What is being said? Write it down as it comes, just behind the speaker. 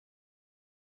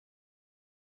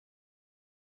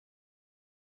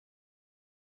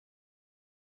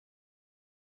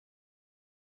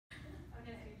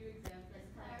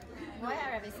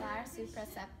revisar su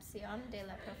percepción de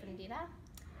la profundidad.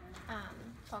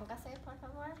 Póngase, por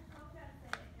favor.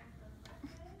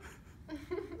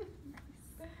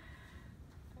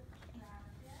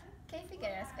 ¿Qué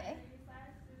figuras ve?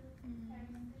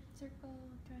 Circle,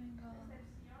 triangle,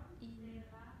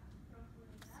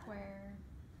 square,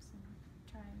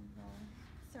 triangle,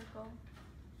 circle.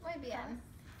 Muy bien.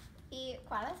 ¿Y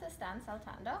cuáles están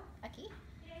saltando aquí?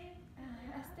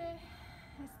 Este.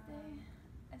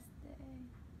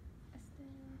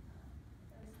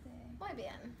 Muy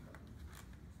bien.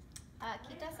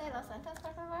 Quítase los lentes,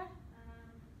 por favor.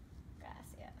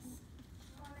 Gracias.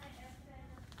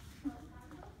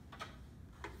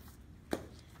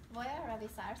 Voy a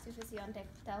revisar su visión del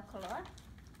color.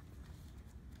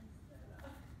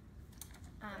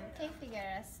 ¿Qué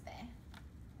figuras ve?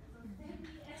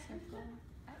 Circle.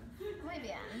 Muy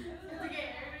bien.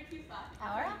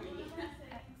 ¿Ahora? ¿Y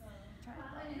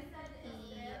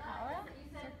ahora?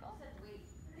 Circle.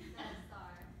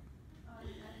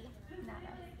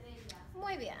 Nada.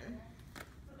 Muy bien.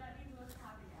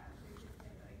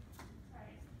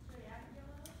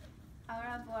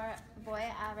 Ahora voy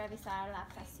a revisar la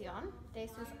presión de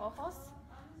sus ojos.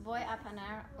 Voy a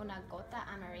poner una gota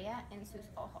amarilla en sus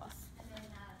ojos.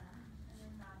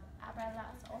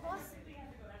 Abra los ojos.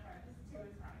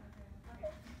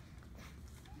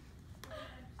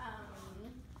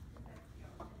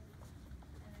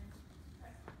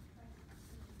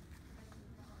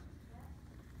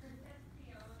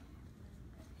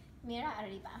 Mira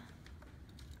arriba.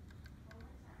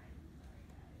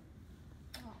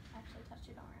 Oh, actually touch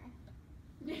it, don't worry.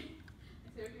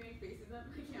 Instead of doing faces at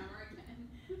my camera again.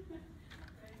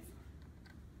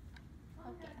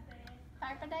 Okay.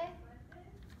 Párpade.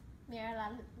 Mira la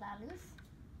luz.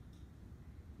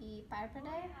 Y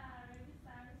párpade.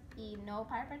 Y no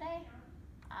párpade.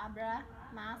 Abra,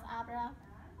 más abra.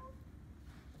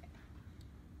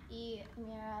 Y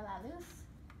mira la luz.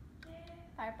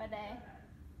 Párpade.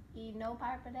 Y no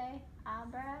párpade.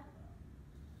 Abra.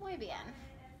 Muy bien.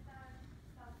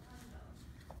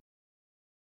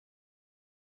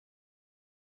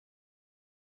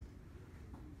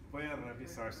 Voy a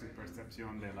revisar su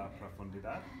percepción de la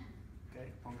profundidad.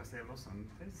 Okay, póngase los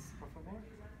lentes, por favor.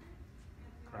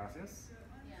 Gracias.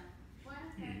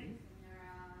 ¿Y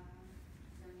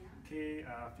qué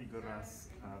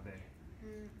figuras ve?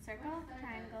 Circle,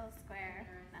 triangle, square,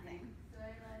 nothing.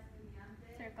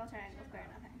 Circle, triangle, square,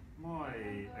 nothing.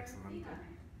 Muy excelente.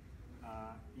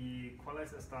 ¿Y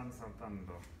cuáles están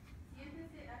saltando?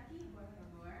 Siéntese aquí, por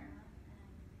favor.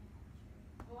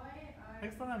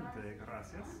 Excelente,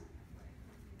 gracias.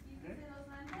 Quítese los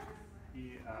lentes.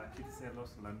 Y quítese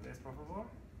los lentes, por favor.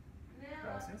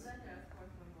 Gracias. Por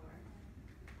favor.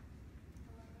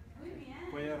 Muy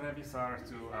bien. Voy a revisar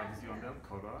su visión del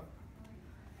color.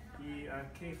 ¿Y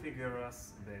qué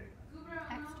figuras ve?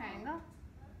 X triangle.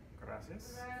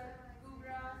 Gracias.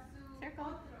 Cubra su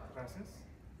Circle. Gracias.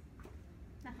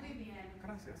 Muy Nothing. bien.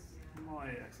 Gracias. Muy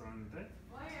excelente.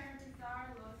 Voy a revisar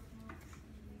los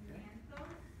movimientos.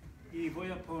 Y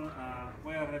voy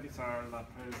a revisar la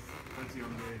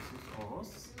presión de sus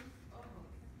ojos.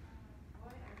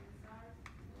 Voy a revisar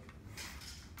los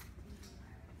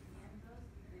movimientos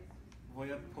de sus Voy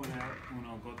a poner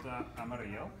una gota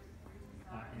amarilla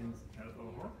en el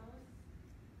ojo.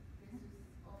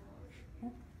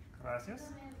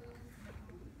 Gracias.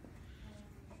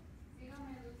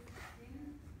 Sígame luz sin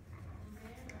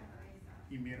mover la cabeza.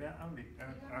 Y mira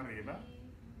arriba.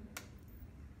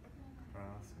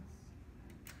 Gracias.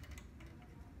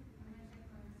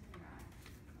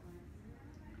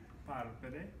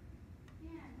 Párpade.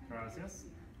 Gracias.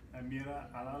 Mira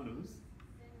a la luz.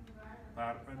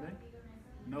 Párpade.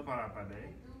 No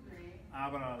párpade.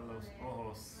 Abra los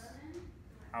ojos.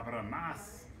 Abra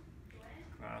más.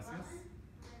 Gracias.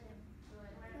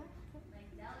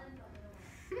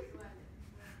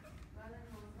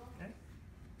 Okay.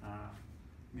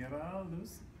 Mira la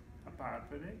luz.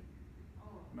 Párpade.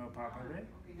 No párpade.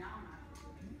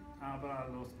 Abra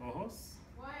los ojos.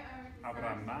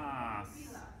 Abra más.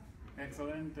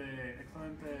 Excelente,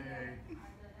 excelente.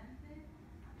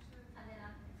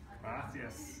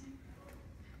 Gracias.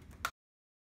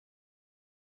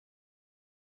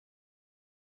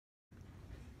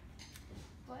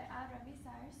 Voy a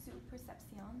revisar su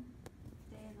percepción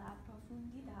de la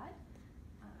profundidad.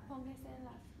 Póngase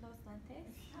los lentes.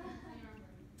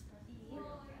 Y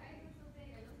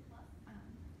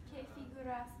 ¿qué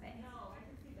figuras ve?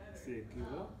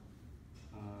 Círculo,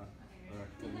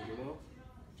 rectángulo,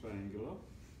 triángulo,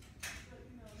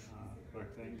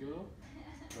 rectángulo,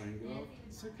 triángulo,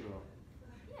 círculo.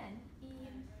 Bien. ¿Y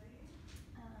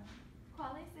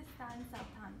cuáles están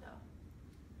saltando?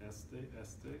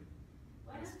 Este.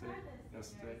 Buenas Este, tardes, este,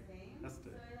 señora Zane. este.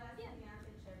 Soy la Bien.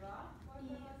 estudiante Cheva. Por Y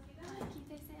favor, sígame.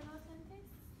 quítese los lentes.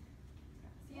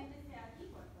 Siéntese aquí,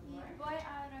 por Y favor. voy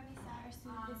a revisar su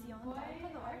visión Voy del a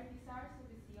color. revisar su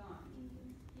visión. Y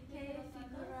Quítese qué los lentes,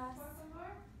 figuras. por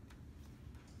favor.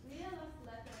 Lea las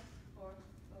letras, por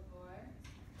favor.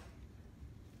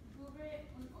 Cubre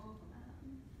un ojo.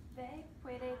 ¿Ve?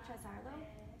 ¿Puede trazarlo?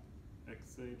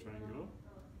 Exe, triángulo.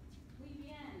 Muy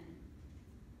bien.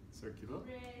 Círculo.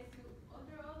 Cubre su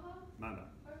otro ojo,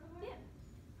 Nada. por favor. Bien.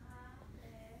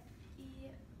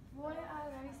 Y voy a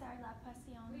revisar la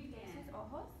presión Muy de bien. sus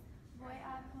ojos. Voy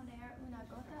a poner una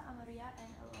gota amarilla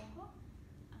en el ojo.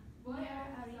 Voy a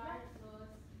Mirar revisar arriba.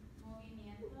 los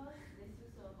movimientos de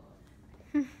sus ojos.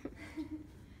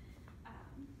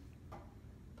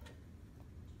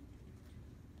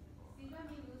 Siga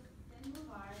mi luz sin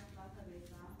mover la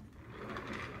cabeza.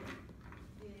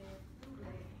 Le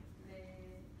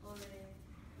los ojos.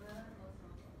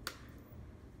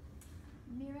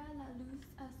 Mira la luz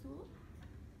azul.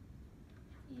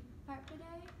 Y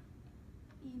parpadee.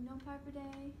 Y no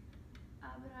parpadee.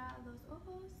 Abra los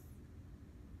ojos.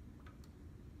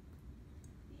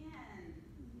 Bien.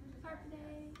 Y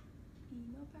parpadee. Y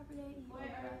no parpadee. Y Voy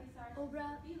a revisar sus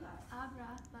abra pupilas.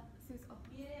 sus ojos.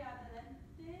 Mire adelante.